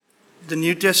The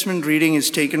New Testament reading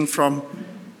is taken from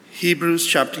Hebrews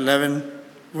chapter 11,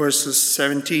 verses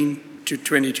 17 to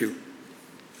 22.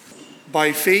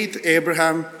 By faith,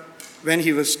 Abraham, when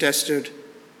he was tested,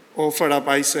 offered up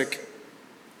Isaac,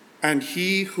 and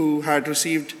he who had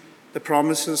received the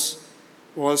promises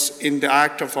was in the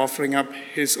act of offering up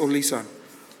his only son,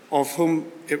 of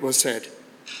whom it was said,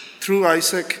 "Through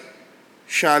Isaac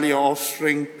shall your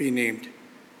offspring be named."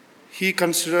 He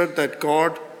considered that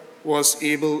God was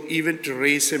able even to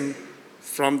raise him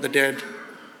from the dead,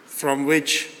 from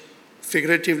which,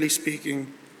 figuratively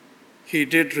speaking, he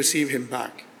did receive him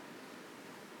back.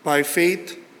 By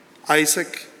faith,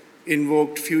 Isaac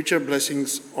invoked future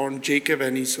blessings on Jacob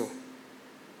and Esau.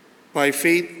 By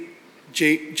faith,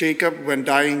 Jacob, when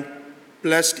dying,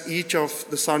 blessed each of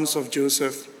the sons of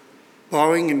Joseph,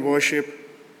 bowing in worship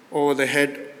over the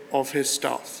head of his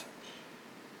staff.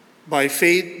 By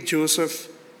faith, Joseph,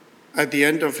 at the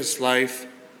end of his life,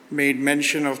 made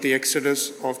mention of the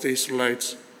exodus of the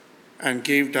Israelites and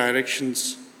gave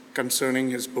directions concerning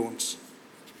his bones.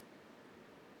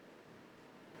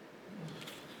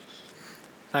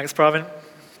 Thanks, Pravin.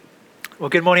 Well,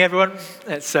 good morning, everyone.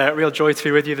 It's a real joy to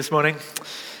be with you this morning.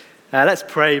 Let's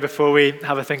pray before we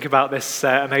have a think about this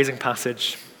amazing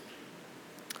passage.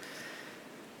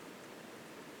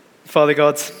 Father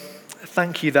God,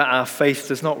 thank you that our faith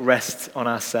does not rest on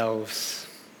ourselves,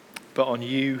 but on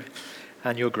you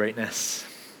and your greatness.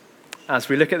 As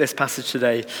we look at this passage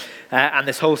today and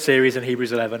this whole series in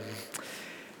Hebrews 11,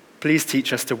 please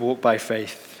teach us to walk by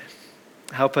faith.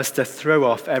 Help us to throw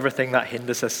off everything that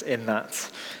hinders us in that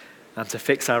and to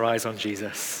fix our eyes on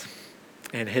Jesus.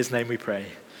 In his name we pray.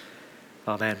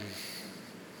 Amen.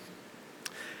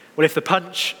 Well, if the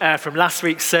punch from last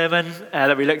week's sermon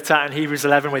that we looked at in Hebrews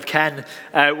 11 with Ken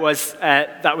was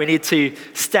that we need to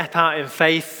step out in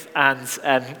faith and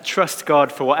trust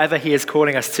God for whatever he is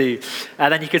calling us to,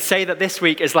 then you could say that this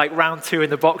week is like round 2 in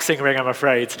the boxing ring, I'm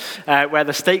afraid, where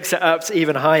the stakes are upped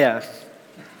even higher.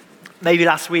 Maybe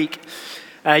last week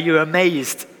you were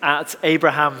amazed at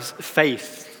Abraham's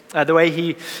faith, the way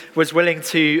he was willing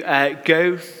to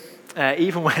go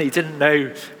even when he didn't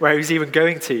know where he was even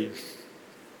going to.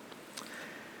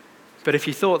 But if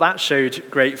you thought that showed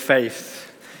great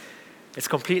faith, it's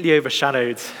completely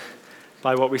overshadowed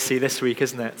by what we see this week,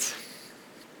 isn't it?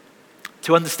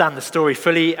 To understand the story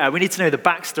fully, we need to know the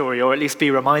backstory, or at least be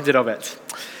reminded of it.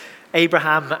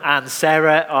 Abraham and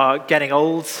Sarah are getting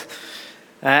old,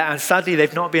 and sadly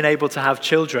they've not been able to have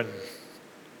children.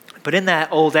 But in their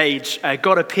old age,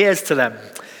 God appears to them,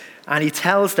 and he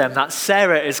tells them that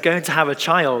Sarah is going to have a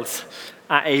child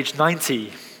at age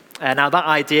 90. Now that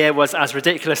idea was as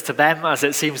ridiculous to them as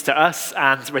it seems to us,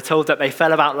 and we're told that they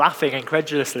fell about laughing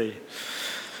incredulously.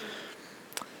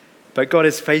 But God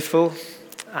is faithful,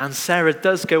 and Sarah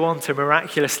does go on to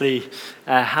miraculously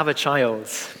have a child.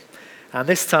 And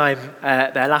this time,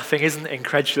 their laughing isn't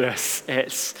incredulous,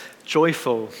 it's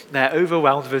joyful. They're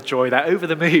overwhelmed with joy. They're over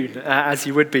the moon, as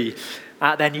you would be,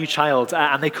 at their new child.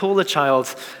 And they call the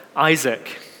child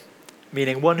Isaac,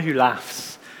 meaning one who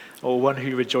laughs or one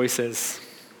who rejoices.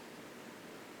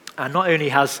 And not only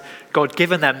has God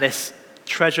given them this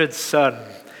treasured son,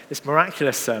 this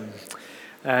miraculous son,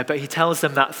 but he tells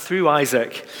them that through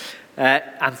Isaac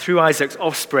and through Isaac's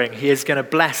offspring, he is going to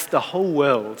bless the whole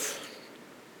world.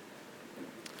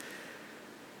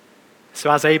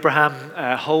 So as Abraham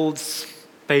holds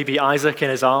baby Isaac in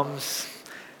his arms,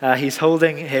 he's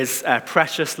holding his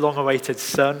precious, long-awaited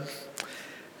son.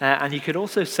 And you could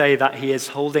also say that he is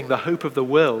holding the hope of the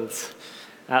world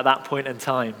at that point in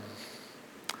time.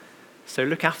 So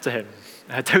look after him.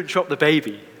 Don't drop the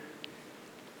baby.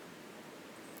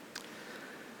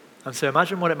 And so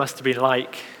imagine what it must have been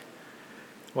like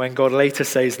when God later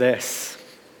says this: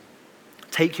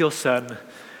 "Take your son,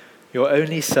 your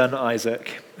only son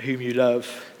Isaac, whom you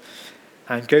love,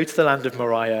 and go to the land of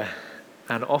Moriah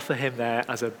and offer him there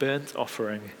as a burnt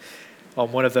offering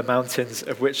on one of the mountains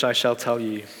of which I shall tell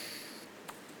you."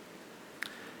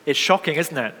 It's shocking,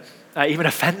 isn't it? Even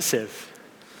offensive.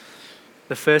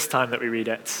 The first time that we read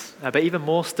it, but even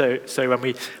more so when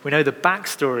we know the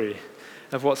backstory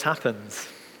of what's happened.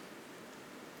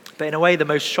 But in a way, the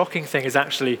most shocking thing is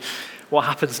actually what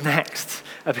happens next,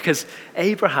 because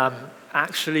Abraham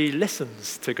actually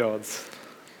listens to God.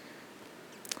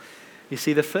 You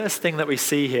see, the first thing that we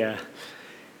see here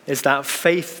is that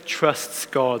faith trusts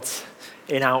God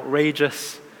in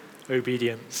outrageous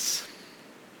obedience.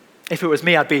 If it was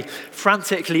me, I'd be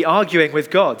frantically arguing with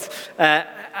God.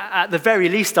 At the very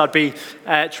least, I'd be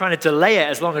trying to delay it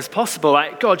as long as possible.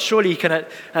 God, surely you can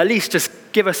at least just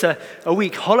give us a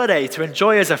week holiday to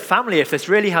enjoy as a family if this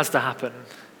really has to happen.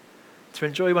 To to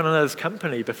enjoy one another's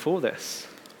company before this.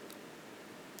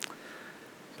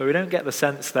 But we don't get the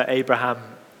sense that Abraham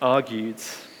argued.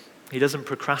 He doesn't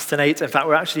procrastinate. In fact,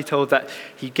 we're actually told that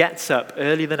he gets up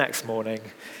early the next morning,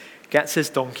 gets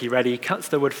his donkey ready, cuts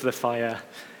the wood for the fire.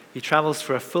 He travels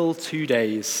for a full 2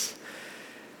 days,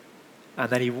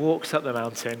 and then he walks up the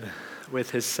mountain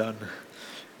with his son,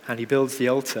 and he builds the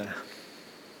altar.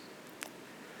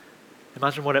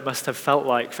 Imagine what it must have felt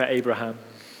like for Abraham,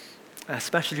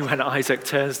 especially when Isaac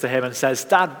turns to him and says,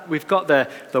 "Dad, we've got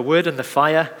the wood and the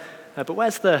fire, but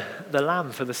where's the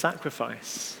lamb for the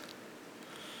sacrifice?"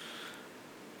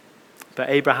 But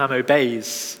Abraham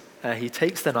obeys. He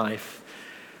takes the knife,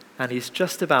 and he's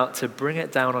just about to bring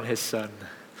it down on his son,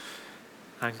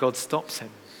 and God stops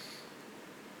him.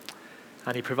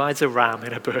 And he provides a ram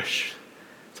in a bush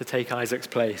to take Isaac's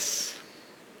place.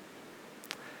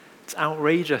 It's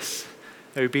outrageous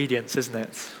obedience, isn't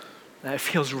it? It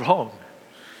feels wrong.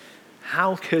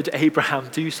 How could Abraham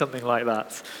do something like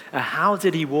that? How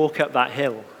did he walk up that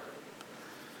hill?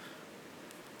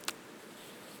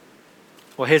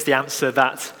 Well, here's the answer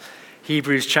that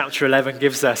Hebrews chapter 11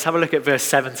 gives us. Have a look at verse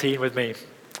 17 with me.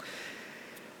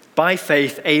 By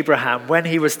faith, Abraham, when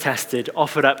he was tested,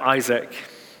 offered up Isaac.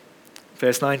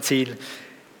 Verse 19,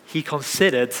 he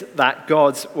considered that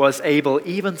God was able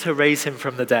even to raise him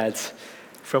from the dead,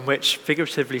 from which,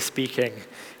 figuratively speaking,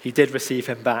 he did receive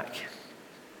him back.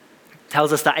 It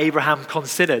tells us that Abraham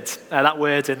considered. That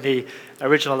word in the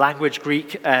original language,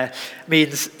 Greek,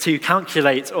 means to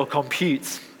calculate or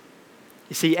compute.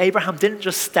 You see, Abraham didn't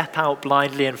just step out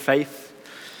blindly in faith.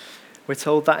 We're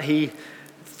told that he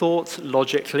thought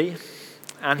logically,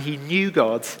 and he knew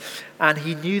God, and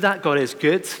he knew that God is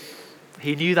good.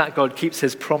 He knew that God keeps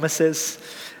his promises,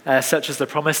 such as the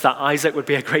promise that Isaac would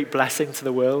be a great blessing to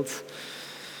the world.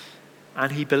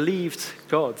 And he believed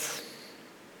God.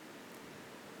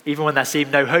 Even when there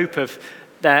seemed no hope of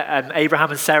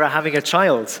Abraham and Sarah having a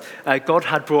child, God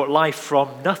had brought life from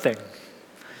nothing.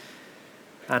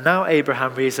 And now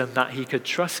Abraham reasoned that he could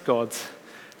trust God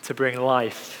to bring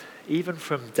life, even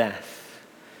from death.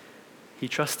 He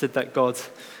trusted that God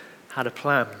had a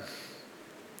plan.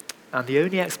 And the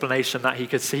only explanation that he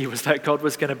could see was that God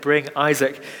was going to bring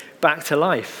Isaac back to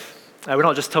life. We're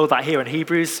not just told that here in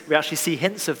Hebrews, we actually see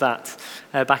hints of that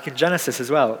back in Genesis as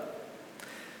well.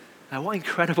 What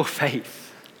incredible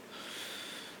faith.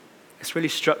 It's really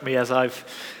struck me as I've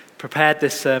prepared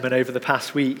this sermon over the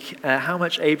past week, how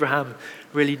much Abraham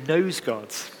really knows God.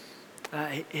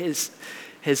 His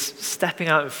stepping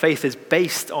out in faith is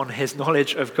based on his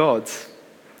knowledge of God.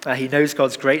 He knows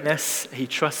God's greatness, he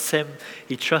trusts him,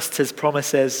 he trusts his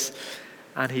promises,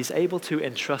 and he's able to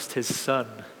entrust his son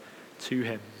to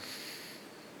him.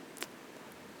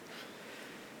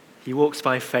 He walks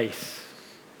by faith,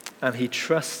 and he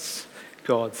trusts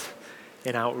God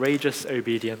in outrageous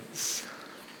obedience.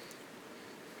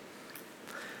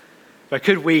 But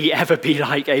could we ever be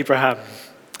like Abraham?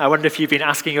 I wonder if you've been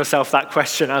asking yourself that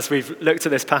question as we've looked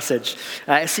at this passage.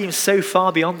 It seems so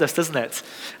far beyond us, doesn't it?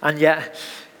 And yet,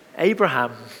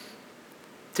 Abraham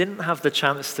didn't have the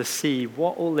chance to see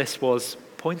what all this was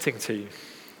pointing to,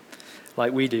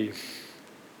 like we do.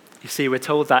 You see, we're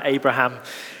told that Abraham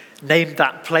named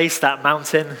that place, that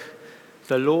mountain,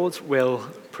 "The Lord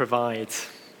will provide."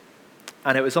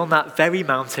 And it was on that very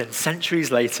mountain,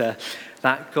 centuries later,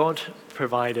 that God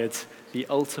provided the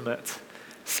ultimate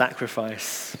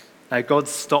sacrifice. God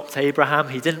stopped Abraham.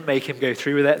 He didn't make him go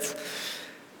through with it.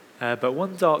 But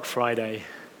one dark Friday,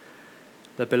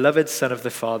 the beloved Son of the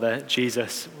Father,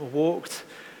 Jesus, walked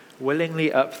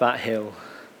willingly up that hill,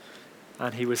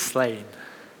 and he was slain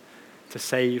to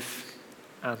save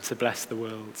and to bless the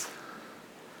world.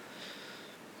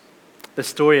 The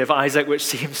story of Isaac, which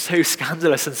seems so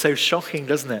scandalous and so shocking,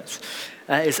 doesn't it,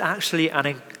 is actually an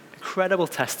incredible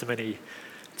testimony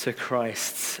to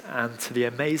Christ and to the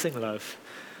amazing love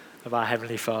of our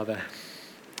Heavenly Father.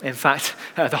 In fact,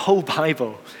 the whole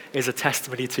Bible is a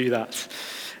testimony to that.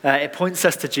 It points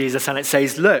us to Jesus and it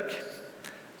says, "Look,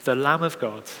 the Lamb of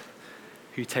God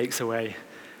who takes away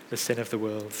the sin of the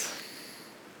world."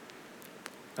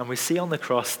 And we see on the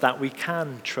cross that we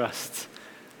can trust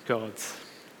God,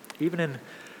 even in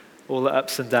all the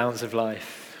ups and downs of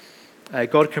life.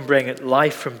 God can bring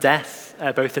life from death,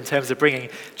 both in terms of bringing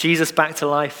Jesus back to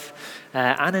life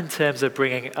and in terms of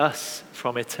bringing us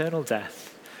from eternal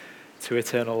death to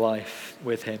eternal life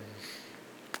with him.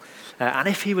 And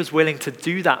if he was willing to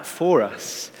do that for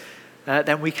us,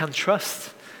 then we can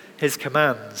trust his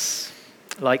commands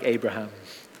like Abraham.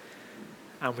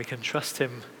 And we can trust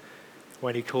him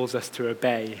when he calls us to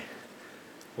obey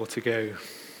or to go.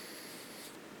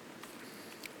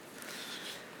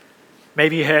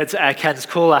 Maybe you heard Ken's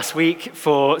call last week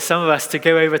for some of us to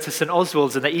go over to St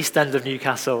Oswald's in the east end of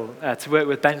Newcastle to work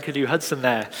with Ben Cadu Hudson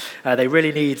there. They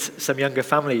really need some younger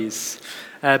families.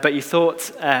 But you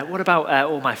thought, what about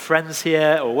all my friends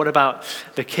here? Or what about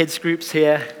the kids groups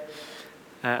here?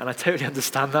 And I totally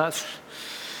understand that.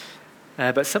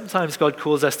 But sometimes God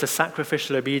calls us to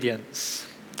sacrificial obedience,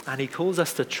 and he calls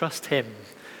us to trust him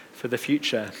for the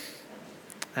future.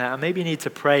 And maybe you need to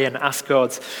pray and ask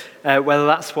God whether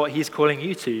that's what he's calling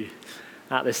you to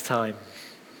at this time.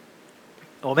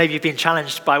 Or maybe you've been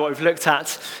challenged by what we've looked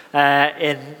at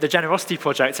in the Generosity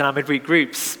Project in our midweek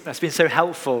groups. That's been so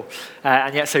helpful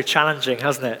and yet so challenging,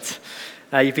 hasn't it?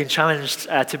 You've been challenged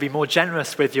to be more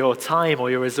generous with your time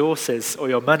or your resources or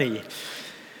your money.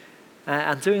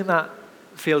 And doing that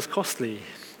feels costly,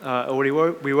 or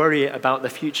we worry about the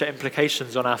future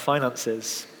implications on our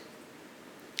finances.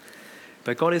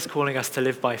 But God is calling us to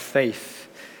live by faith,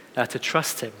 to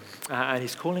trust him, and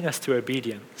he's calling us to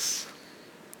obedience.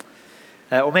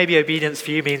 Or maybe obedience for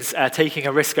you means taking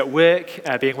a risk at work,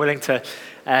 being willing to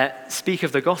speak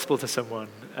of the gospel to someone,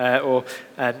 or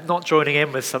not joining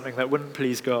in with something that wouldn't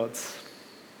please God.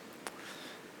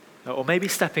 Or maybe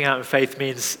stepping out in faith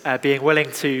means being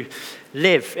willing to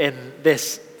live in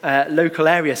this local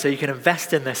area so you can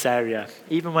invest in this area,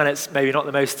 even when it's maybe not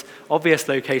the most obvious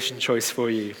location choice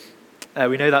for you.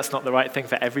 We know that's not the right thing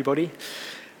for everybody,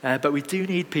 but we do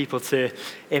need people to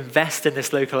invest in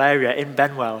this local area in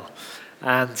Benwell,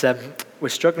 and we're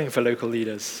struggling for local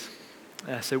leaders.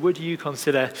 So would you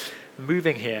consider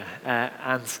moving here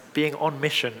and being on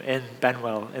mission in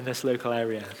Benwell, in this local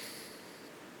area?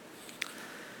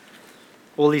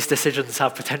 All these decisions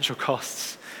have potential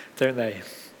costs, don't they?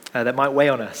 That might weigh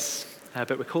on us.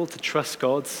 But we're called to trust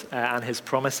God and his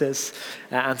promises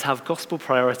and to have gospel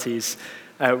priorities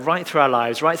right through our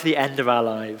lives, right to the end of our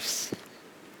lives.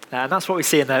 And that's what we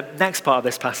see in the next part of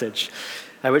this passage,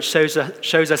 which shows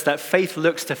us that faith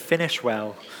looks to finish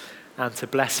well and to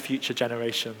bless future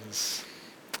generations.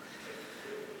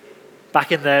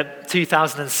 Back in the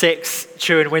 2006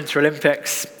 Turin Winter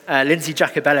Olympics, Lindsay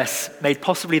Jacobellis made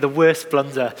possibly the worst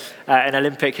blunder in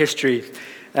Olympic history.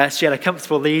 She had a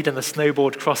comfortable lead in the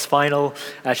snowboard cross final.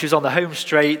 She was on the home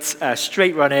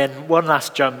straight run in, one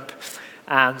last jump,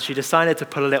 and she decided to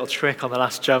pull a little trick on the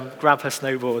last jump, grab her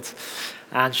snowboard,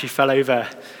 and she fell over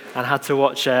and had to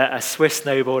watch a Swiss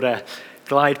snowboarder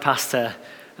glide past her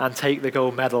and take the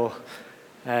gold medal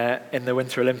in the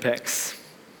Winter Olympics.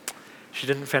 She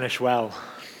didn't finish well.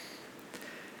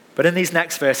 But in these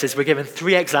next verses, we're given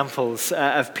 3 examples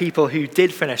of people who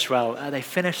did finish well. They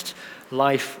finished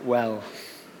life well.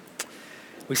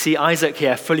 We see Isaac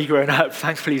here, fully grown up.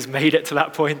 Thankfully, he's made it to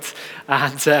that point,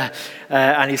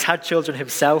 and he's had children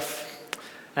himself.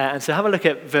 And so have a look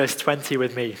at verse 20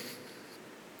 with me.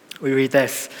 We read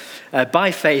this.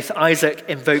 By faith, Isaac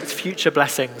invoked future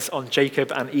blessings on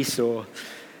Jacob and Esau.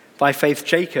 By faith,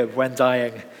 Jacob, when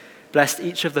dying, blessed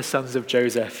each of the sons of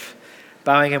Joseph,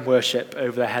 bowing in worship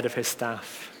over the head of his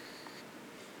staff.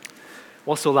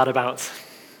 What's all that about?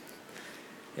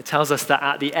 It tells us that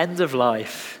at the end of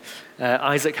life,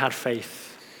 Isaac had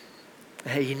faith.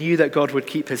 He knew that God would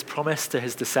keep his promise to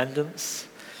his descendants,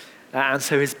 and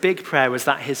so his big prayer was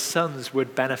that his sons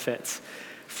would benefit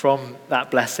from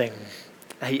that blessing.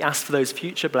 He asked for those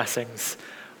future blessings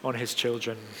on his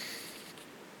children.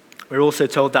 We're also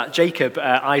told that Jacob,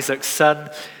 Isaac's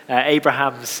son,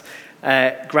 Abraham's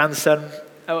grandson,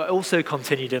 also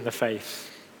continued in the faith.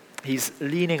 He's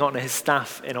leaning on his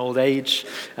staff in old age.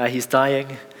 He's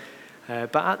dying.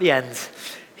 But at the end,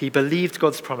 he believed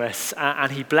God's promise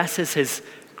and he blesses his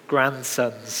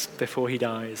grandsons before he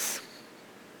dies.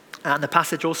 And the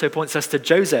passage also points us to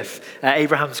Joseph,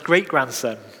 Abraham's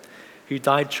great-grandson, who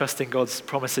died trusting God's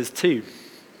promises too.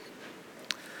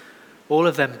 All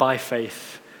of them, by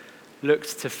faith,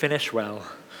 looked to finish well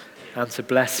and to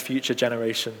bless future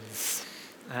generations.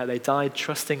 They died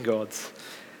trusting God,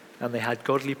 and they had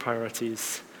godly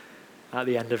priorities at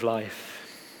the end of life.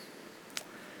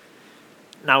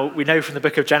 Now, we know from the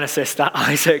book of Genesis that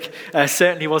Isaac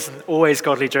certainly wasn't always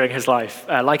godly during his life,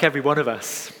 like every one of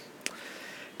us.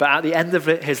 But at the end of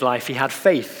his life, he had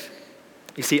faith.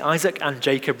 You see, Isaac and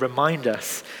Jacob remind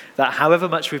us that however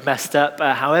much we've messed up,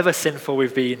 however sinful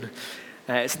we've been,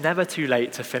 it's never too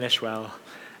late to finish well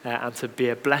and to be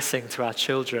a blessing to our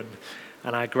children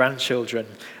and our grandchildren,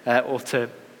 or to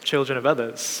children of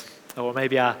others, or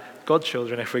maybe our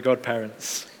godchildren if we're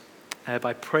godparents,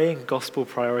 by praying gospel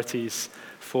priorities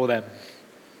for them.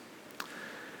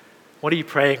 What are you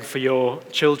praying for your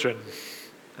children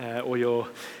or your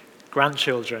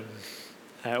grandchildren,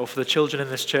 or for the children in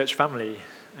this church family,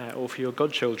 or for your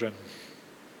godchildren?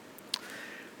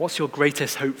 what's your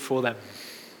greatest hope for them?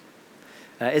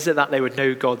 Is it that they would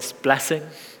know God's blessing,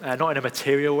 not in a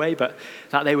material way, but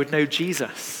that they would know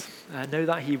Jesus, know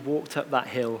that he walked up that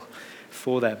hill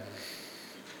for them?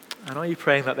 And are you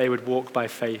praying that they would walk by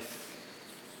faith?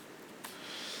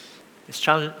 It's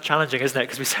challenging, isn't it?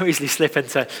 Because we so easily slip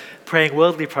into praying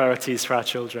worldly priorities for our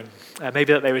children.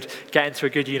 Maybe that they would get into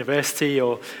a good university,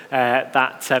 or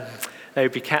that they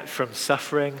would be kept from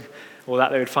suffering, or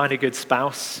that they would find a good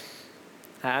spouse.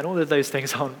 And all of those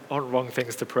things aren't wrong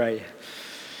things to pray.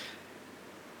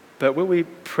 But will we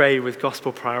pray with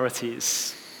gospel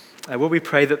priorities? Will we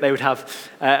pray that they would have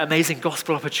amazing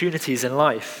gospel opportunities in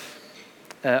life?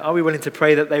 Are we willing to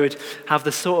pray that they would have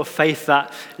the sort of faith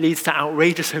that leads to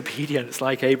outrageous obedience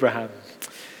like Abraham?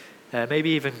 Maybe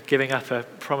even giving up a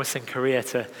promising career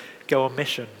to go on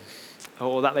mission,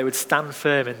 or that they would stand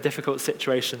firm in difficult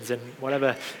situations in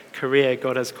whatever career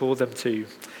God has called them to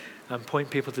and point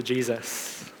people to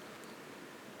Jesus.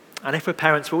 And if we're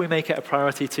parents, will we make it a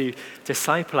priority to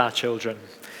disciple our children?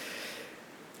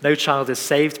 No child is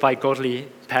saved by godly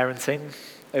parenting,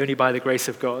 only by the grace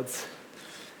of God.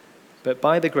 But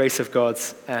by the grace of God,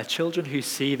 children who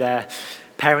see their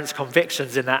parents'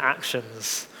 convictions in their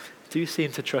actions do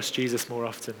seem to trust Jesus more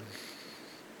often.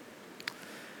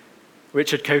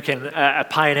 Richard Cokin, a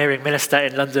pioneering minister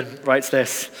in London, writes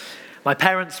this: "My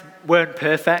parents weren't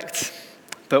perfect,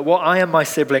 but what I and my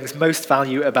siblings most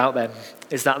value about them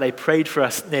is that they prayed for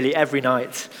us nearly every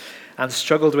night and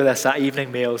struggled with us at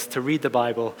evening meals to read the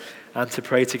Bible and to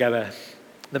pray together.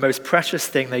 The most precious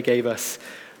thing they gave us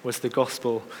was the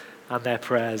gospel and their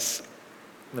prayers,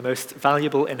 the most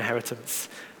valuable inheritance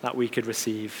that we could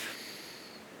receive."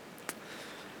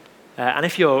 And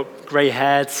if you're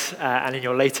grey-haired and in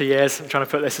your later years, I'm trying to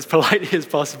put this as politely as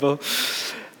possible,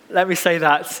 let me say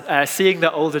that seeing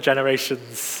the older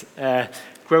generations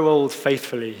grow old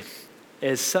faithfully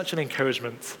is such an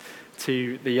encouragement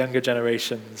to the younger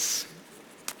generations.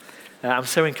 I'm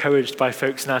so encouraged by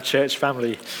folks in our church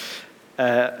family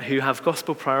who have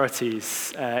gospel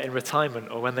priorities in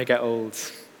retirement or when they get old.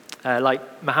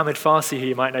 Like Mohammed Farsi, who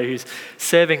you might know, who's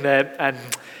serving the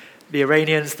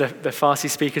Iranians, the Farsi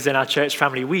speakers in our church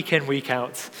family week in, week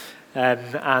out,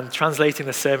 and translating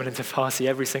the sermon into Farsi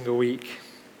every single week.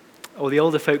 Or the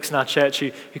older folks in our church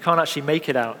who can't actually make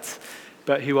it out,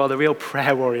 but who are the real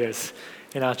prayer warriors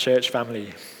in our church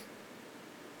family.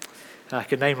 I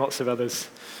could name lots of others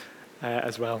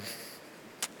as well.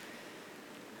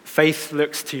 Faith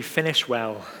looks to finish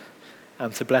well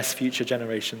and to bless future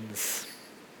generations.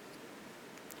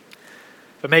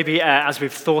 But maybe as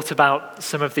we've thought about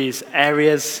some of these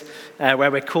areas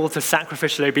where we're called to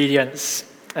sacrificial obedience,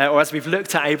 or as we've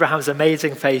looked at Abraham's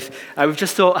amazing faith, we've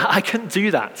just thought, I couldn't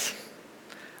do that.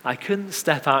 I couldn't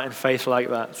step out in faith like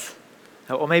that.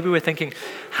 Or maybe we're thinking,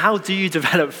 how do you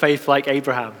develop faith like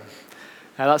Abraham?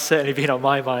 That's certainly been on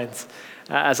my mind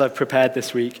as I've prepared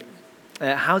this week.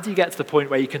 How do you get to the point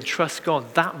where you can trust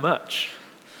God that much?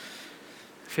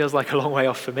 Feels like a long way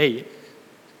off for me.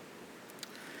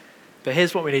 But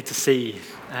here's what we need to see,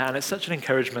 and it's such an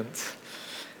encouragement.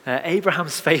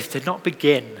 Abraham's faith did not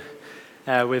begin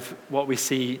with what we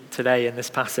see today in this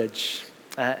passage.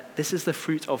 This is the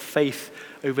fruit of faith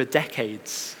over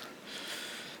decades.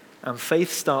 And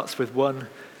faith starts with one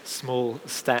small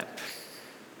step.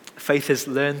 Faith is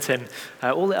learnt in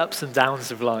all the ups and downs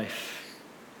of life.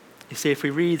 You see, if we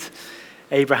read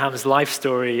Abraham's life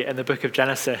story in the book of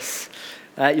Genesis,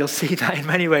 you'll see that in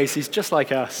many ways he's just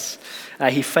like us.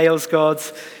 He fails God.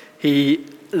 He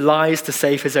lies to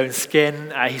save his own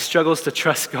skin. He struggles to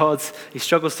trust God. He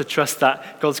struggles to trust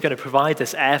that God's going to provide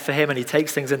this heir for him, and he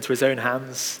takes things into his own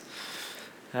hands.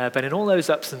 But in all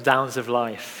those ups and downs of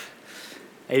life,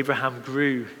 Abraham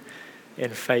grew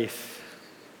in faith.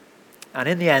 And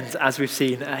in the end, as we've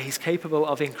seen, he's capable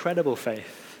of incredible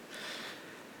faith.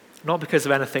 Not because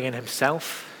of anything in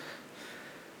himself,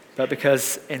 but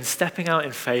because in stepping out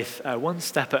in faith, one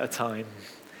step at a time,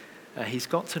 he's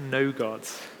got to know God.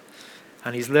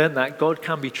 And he's learned that God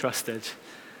can be trusted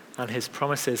and his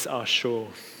promises are sure.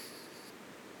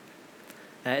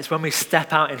 It's when we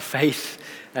step out in faith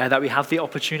that we have the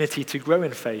opportunity to grow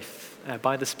in faith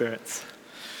by the Spirit.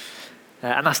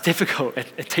 And that's difficult.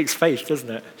 It takes faith, doesn't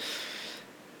it?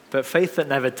 But faith that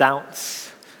never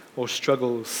doubts or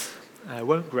struggles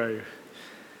won't grow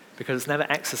because it's never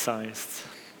exercised.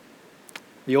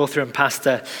 The author and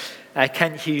pastor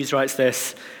Kent Hughes writes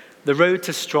this: "The road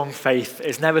to strong faith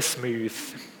is never smooth.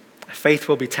 Faith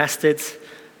will be tested.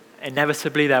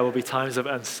 Inevitably, there will be times of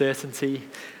uncertainty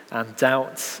and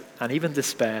doubt and even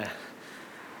despair.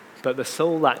 But the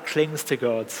soul that clings to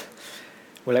God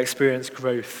will experience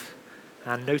growth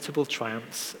and notable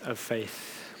triumphs of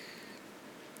faith."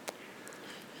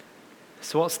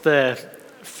 So what's the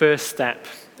first step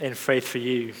in faith for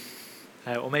you?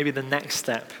 Or maybe the next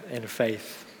step in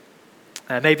faith?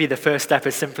 Maybe the first step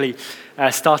is simply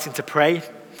starting to pray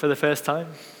for the first time.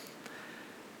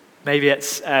 Maybe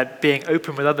it's being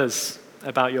open with others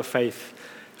about your faith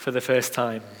for the first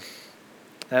time.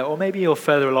 Or maybe you're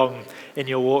further along in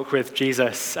your walk with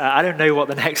Jesus. I don't know what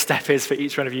the next step is for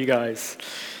each one of you guys.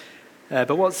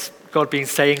 But what's God been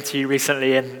saying to you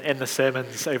recently in the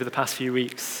sermons over the past few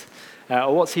weeks?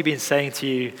 Or what's he been saying to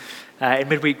you in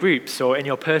midweek groups or in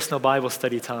your personal Bible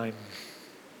study time?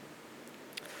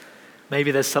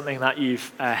 Maybe there's something that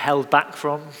you've held back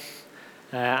from,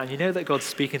 and you know that God's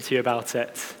speaking to you about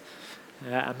it.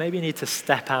 And maybe you need to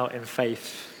step out in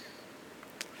faith.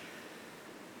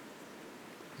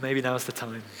 Maybe now's the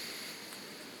time.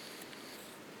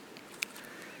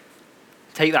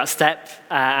 Take that step,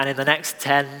 and in the next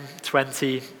 10,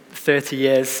 20, 30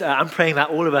 years, I'm praying that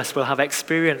all of us will have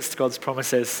experienced God's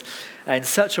promises in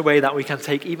such a way that we can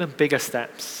take even bigger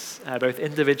steps, both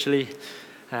individually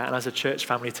and as a church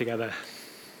family together.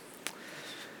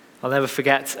 I'll never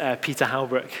forget Peter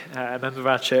Halbrook, a member of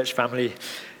our church family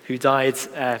who died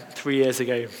 3 years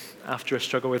ago after a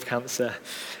struggle with cancer,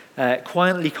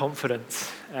 quietly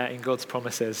confident in God's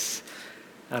promises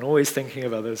and always thinking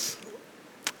of others.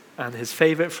 And his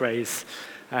favorite phrase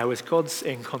was, God's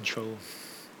in control.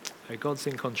 God's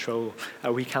in control.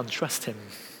 We can trust him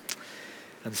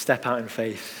and step out in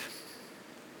faith.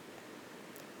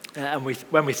 And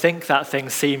when we think that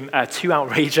things seem too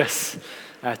outrageous,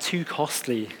 too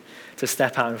costly to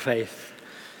step out in faith,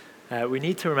 we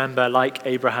need to remember, like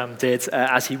Abraham did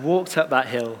as he walked up that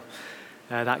hill,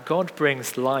 that God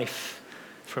brings life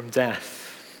from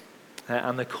death.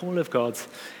 And the call of God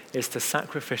is to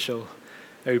sacrificial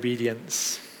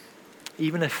obedience,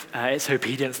 even if it's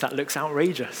obedience that looks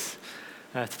outrageous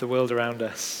to the world around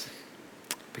us.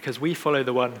 Because we follow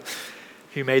the one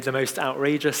who made the most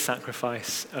outrageous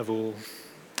sacrifice of all,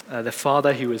 the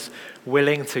Father who was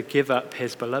willing to give up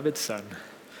his beloved Son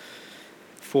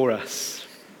for us,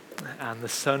 and the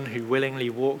Son who willingly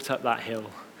walked up that hill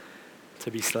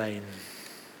to be slain.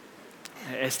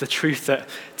 It's the truth that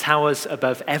towers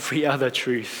above every other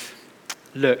truth.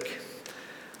 Look,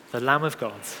 the Lamb of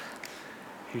God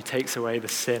who takes away the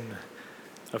sin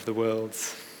of the world.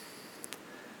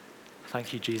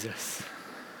 Thank you, Jesus.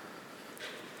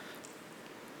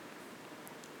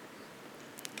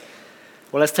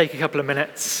 Well, let's take a couple of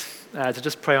minutes to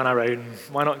just pray on our own.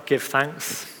 Why not give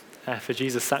thanks for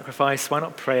Jesus' sacrifice? Why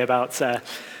not pray about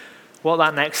what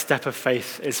that next step of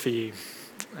faith is for you?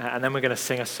 And then we're going to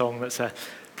sing a song that's a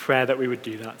prayer that we would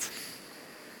do that.